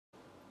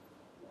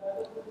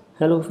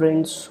Hello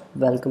friends,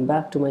 welcome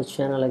back to my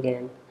channel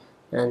again,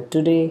 and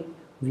today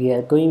we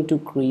are going to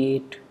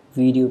create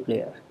video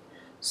player.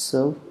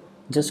 So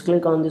just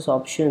click on this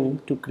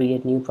option to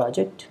create new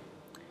project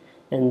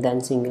and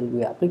then single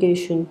view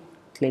application,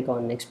 click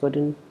on next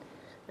button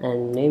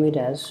and name it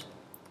as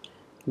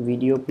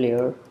video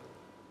player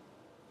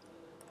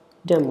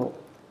demo,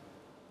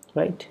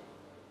 right?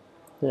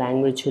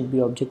 Language should be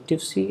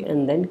Objective-C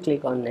and then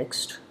click on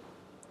next.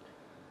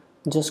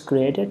 Just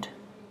create it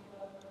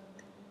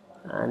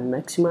and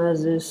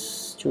maximize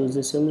this, choose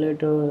the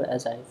simulator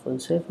as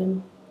iPhone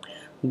 7.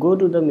 Go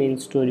to the main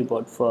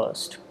storyboard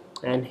first,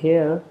 and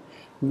here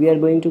we are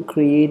going to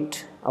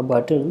create a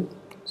button.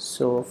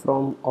 So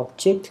from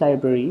object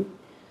library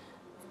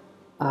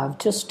I've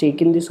just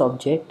taken this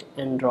object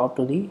and dropped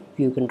to the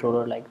view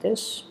controller like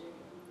this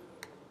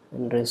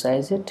and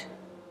resize it,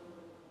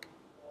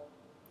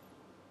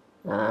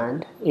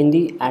 and in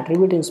the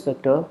attribute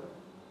inspector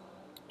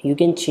you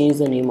can change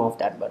the name of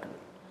that button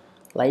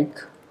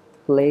like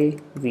play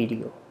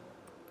video,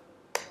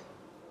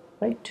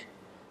 right?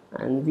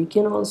 And we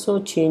can also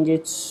change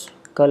its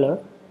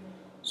color,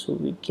 so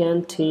we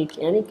can take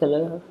any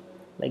color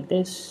like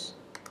this,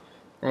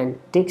 and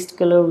text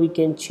color we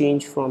can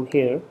change from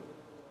here,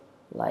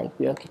 like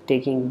we are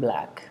taking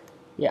black.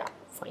 Yeah,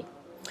 fine.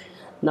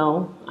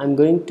 Now I'm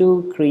going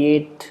to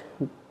create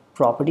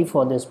property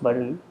for this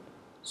button.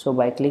 So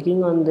by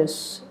clicking on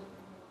this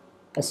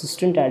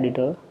assistant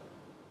editor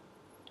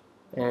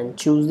and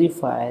choose the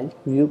file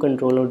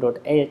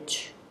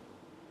viewcontroller.h,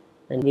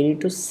 and we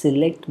need to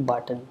select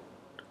button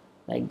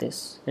like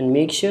this and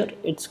make sure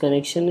its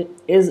connection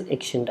is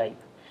action type,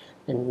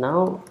 and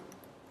now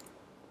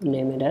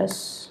name it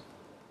as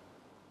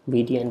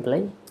BT and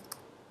play.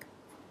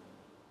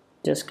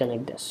 Just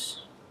connect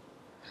this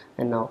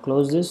and now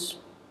close this.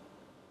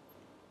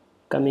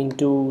 Coming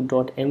to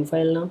 .m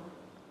file now,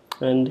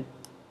 and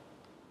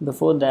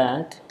before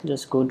that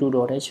just go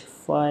to .h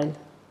file.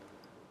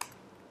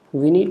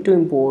 We need to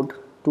import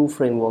two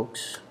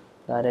frameworks,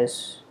 that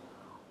is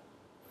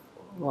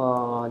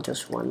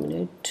just 1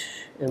 minute.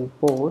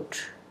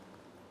 Import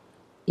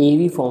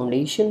AV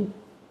Foundation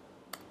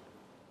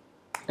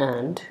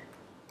and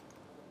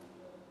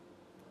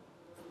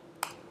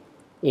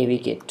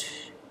AV Kit.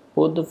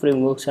 Both the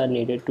frameworks are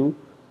needed to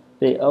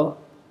play a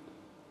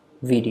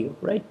video,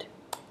 right?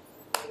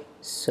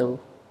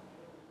 So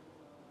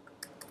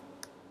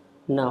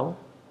now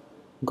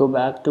go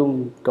back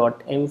to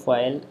 .m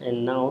file,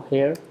 and now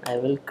here I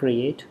will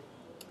create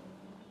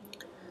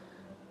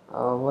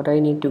what I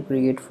need to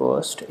create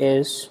first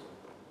is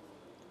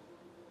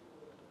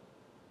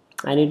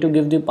I need to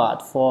give the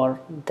path for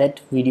that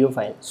video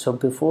file. So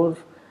before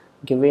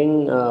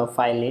giving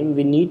file name,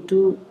 we need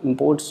to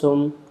import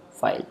some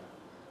file.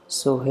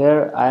 So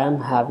here I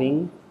am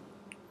having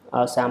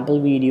a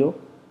sample video.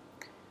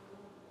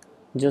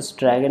 Just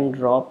drag and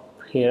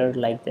drop here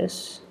like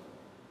this,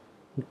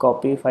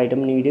 copy if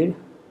item needed,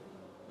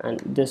 and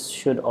this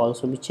should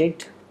also be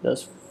checked.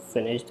 Just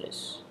finish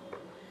this.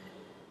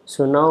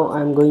 So now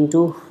I'm going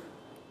to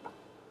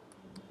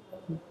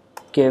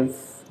give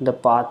the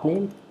path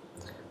name,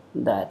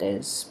 that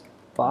is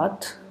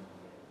path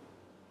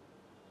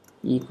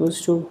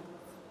equals to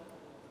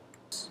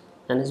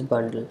and is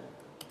bundle.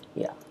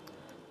 Yeah,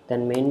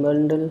 then main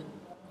bundle,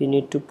 we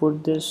need to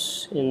put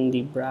this in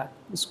the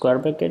square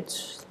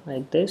brackets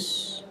like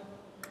this,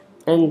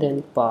 and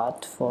then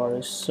path for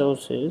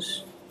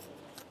resources.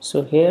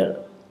 So here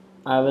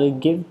I will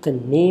give the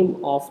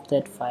name of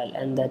that file,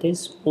 and that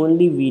is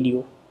only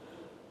video.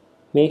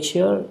 Make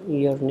sure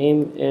your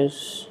name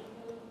is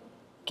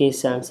case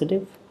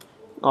sensitive.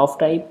 Of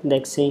type, the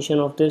extension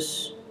of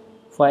this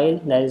file,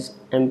 that is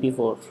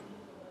mp4.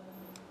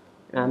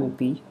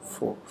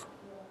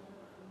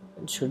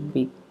 It should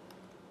be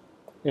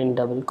in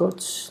double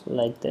quotes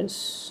like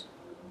this,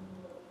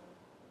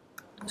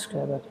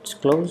 square brackets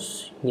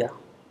close. Yeah,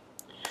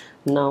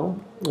 now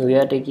we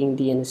are taking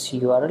the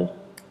URL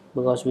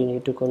because we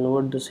need to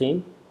convert the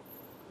same,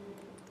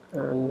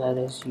 and that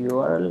is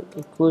URL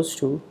equals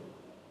to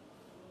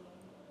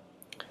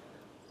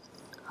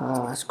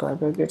square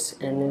brackets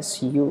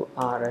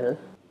NSURL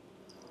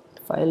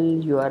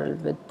file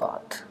URL with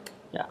path.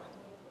 Yeah,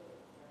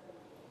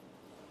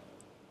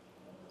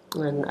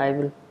 and I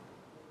will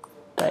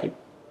type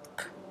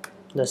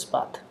this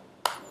path.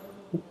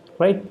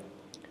 Right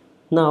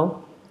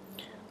now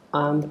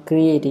I'm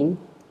creating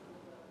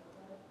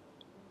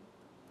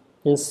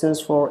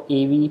instance for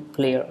AV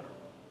player,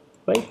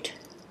 right?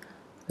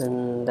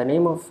 And the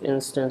name of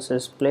instance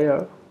is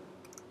player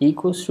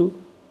equals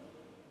to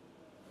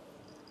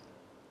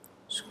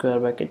square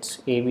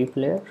brackets AV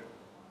player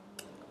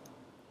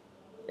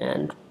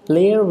and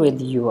player with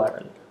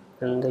URL,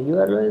 and the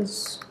URL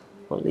is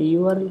only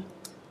URL,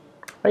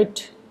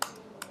 right?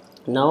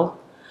 Now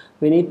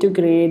we need to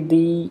create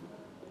the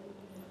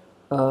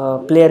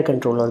player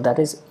controller, that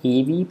is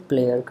AV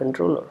player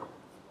controller.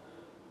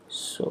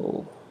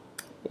 So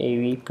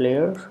AV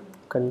player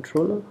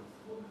controller,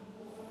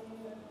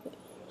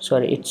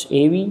 sorry, it's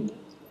AV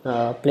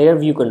player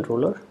view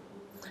controller,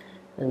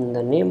 and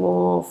the name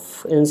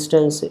of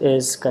instance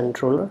is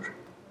controller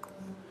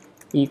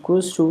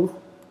equals to,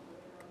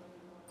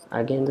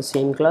 again the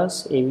same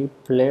class, AV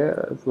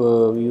player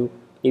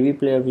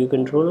view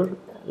controller,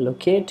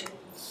 locate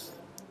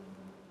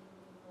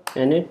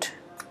init.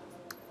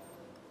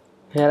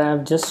 Here I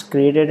have just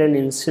created an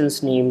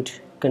instance named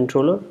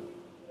controller,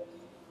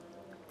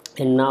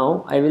 and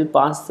now I will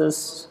pass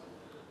this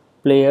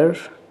player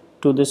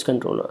to this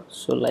controller.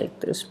 So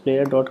like this,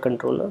 player dot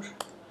controller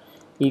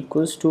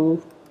equals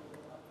to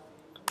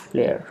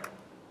player.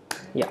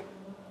 Yeah,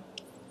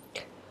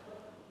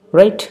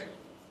 right.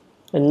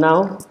 And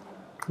now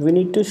we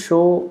need to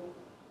show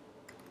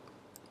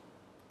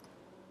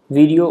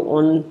video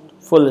on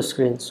full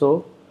screen.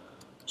 So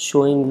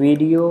showing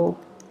video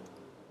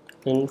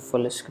in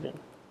full screen,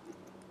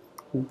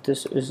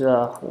 this is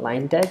a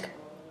line tag,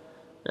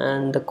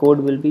 and the code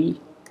will be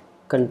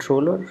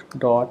controller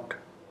dot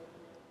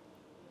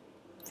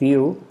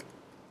view,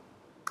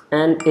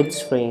 and its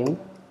frame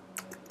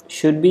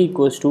should be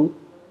equals to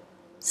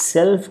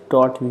self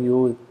dot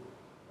view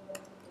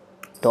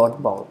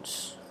dot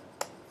bounds.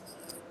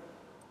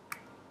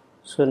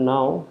 So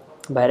now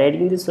by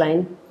writing this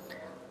line,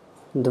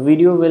 the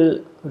video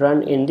will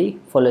run in the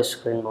full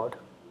screen mode,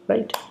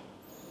 right?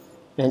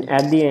 And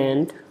at the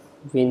end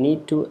we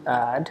need to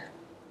add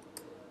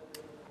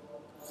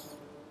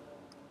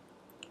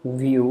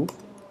view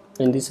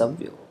in the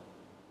subview,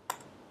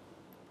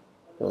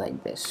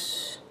 like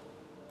this,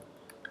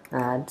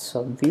 add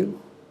subview,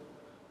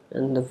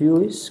 and the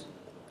view is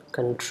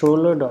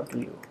controller dot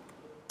view,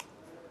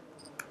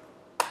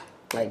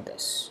 like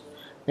this.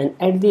 And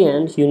at the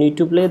end you need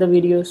to play the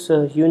video,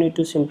 so you need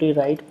to simply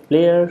write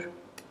player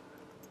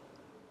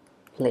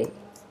play,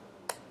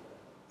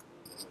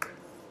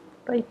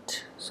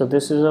 right? So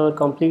this is our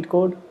complete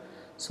code.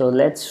 So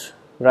let's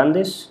run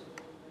this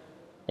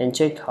and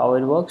check how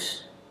it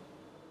works.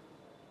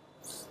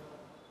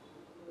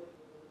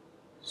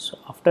 So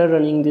after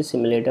running the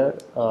simulator,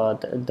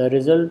 the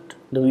result,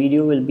 the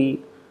video will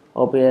be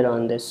appear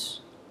on this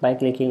by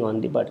clicking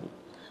on the button.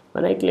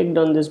 When I clicked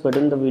on this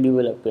button, the video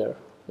will appear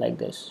like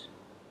this.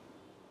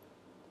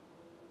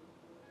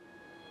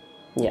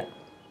 Yeah,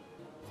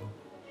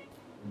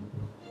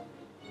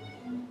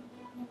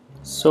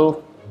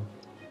 so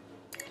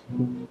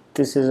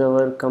this is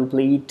our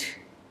complete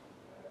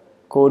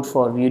code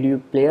for video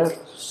player.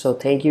 So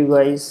thank you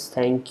guys,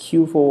 thank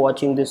you for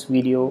watching this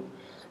video,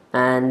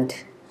 and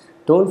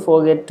don't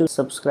forget to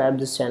subscribe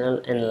this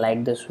channel and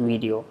like this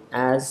video,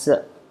 as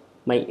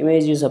my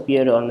images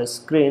appear on the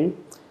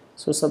screen.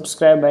 So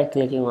subscribe by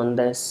clicking on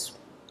this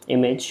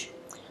image.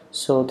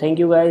 So thank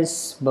you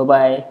guys, bye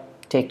bye,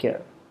 take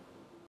care.